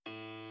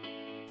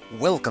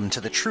Welcome to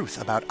the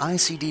Truth About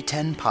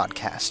ICD-10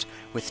 podcast,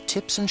 with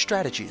tips and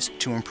strategies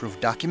to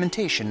improve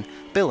documentation,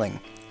 billing,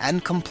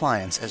 and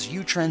compliance as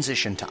you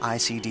transition to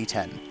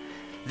ICD-10.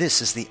 This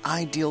is the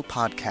ideal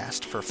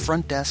podcast for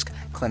front desk,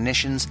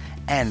 clinicians,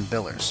 and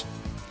billers.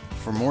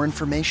 For more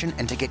information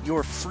and to get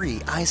your free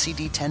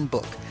ICD-10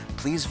 book,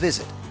 please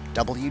visit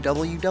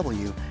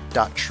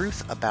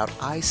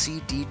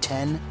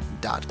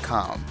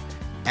www.truthabouticd10.com.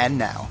 And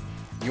now,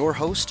 your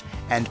host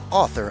and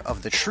author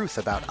of The Truth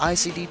About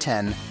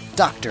ICD-10,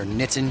 Dr.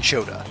 Nitin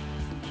Chhoda.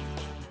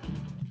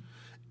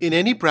 In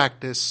any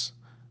practice,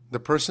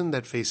 the person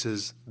that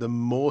faces the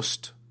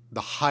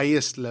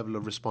highest level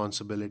of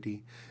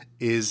responsibility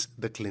is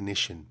the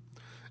clinician.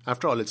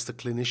 After all, it's the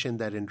clinician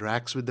that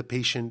interacts with the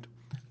patient,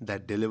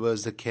 that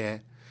delivers the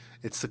care.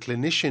 It's the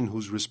clinician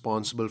who's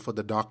responsible for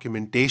the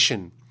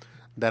documentation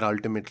that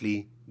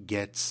ultimately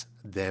gets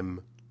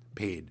them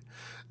paid.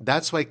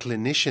 That's why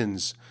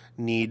clinicians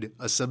need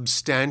a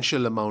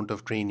substantial amount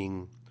of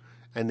training,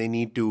 and they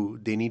need to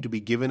be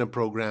given a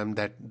program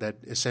that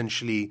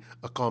essentially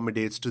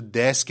accommodates to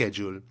their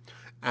schedule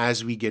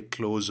as we get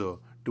closer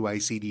to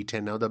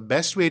ICD-10. Now, the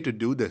best way to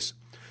do this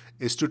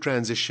is to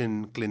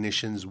transition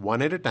clinicians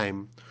one at a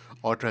time,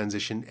 or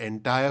transition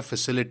entire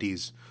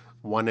facilities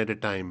one at a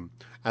time,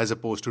 as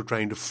opposed to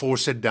trying to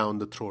force it down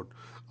the throat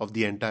of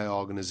the entire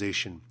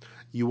organization.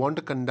 You want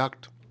to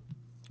conduct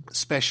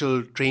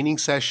special training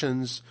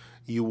sessions,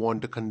 you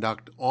want to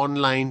conduct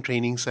online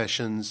training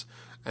sessions,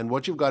 and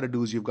what you've got to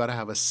do is you've got to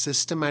have a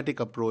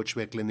systematic approach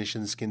where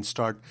clinicians can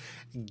start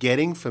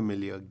getting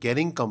familiar,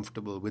 getting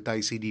comfortable with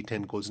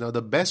ICD-10 codes. Now,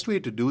 the best way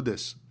to do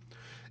this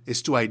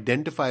is to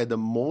identify the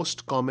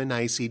most common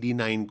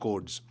ICD-9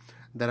 codes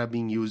that are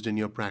being used in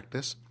your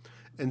practice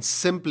and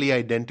simply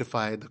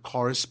identify the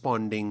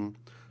corresponding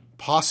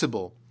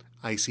possible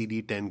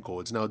ICD-10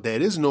 codes. Now,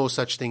 there is no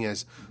such thing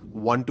as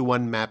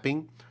one-to-one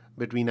mapping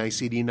between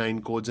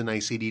ICD-9 codes and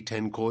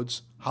ICD-10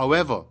 codes.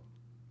 However,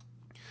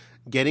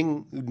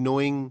 having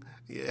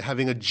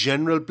a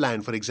general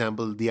plan, for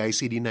example, the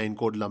ICD-9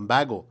 code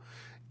lumbago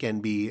can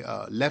be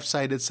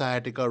left-sided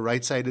sciatica,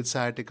 right-sided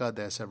sciatica.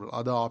 There are several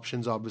other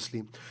options,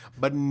 obviously.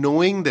 But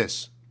knowing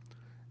this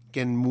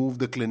can move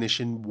the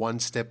clinician one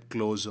step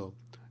closer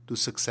to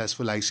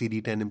successful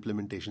ICD-10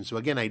 implementation. So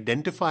again,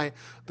 identify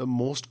the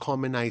most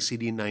common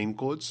ICD-9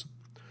 codes,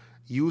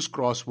 use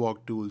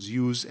crosswalk tools,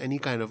 use any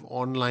kind of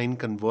online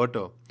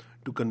converter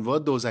to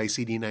convert those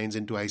ICD-9s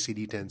into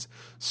ICD-10s.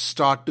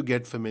 Start to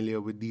get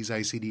familiar with these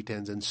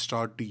ICD-10s and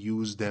start to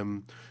use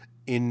them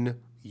in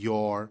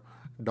your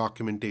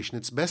documentation.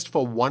 It's best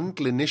for one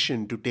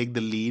clinician to take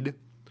the lead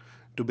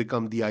to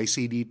become the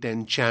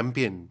ICD-10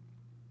 champion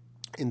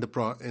in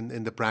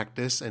the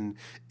practice, and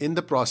in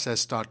the process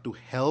start to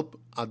help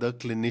other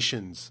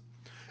clinicians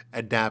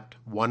adapt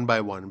one by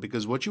one.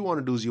 Because what you want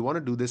to do is you want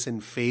to do this in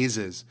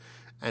phases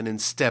and in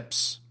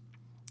steps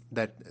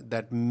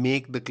that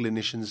make the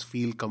clinicians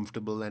feel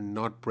comfortable and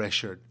not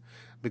pressured.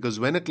 Because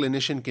when a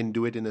clinician can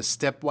do it in a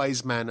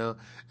stepwise manner,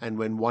 and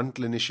when one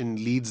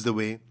clinician leads the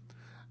way,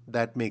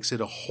 that makes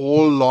it a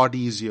whole lot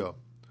easier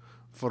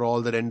for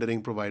all the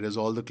rendering providers,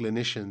 all the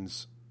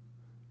clinicians,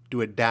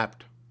 to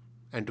adapt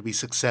and to be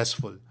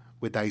successful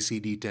with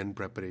ICD-10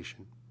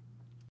 preparation.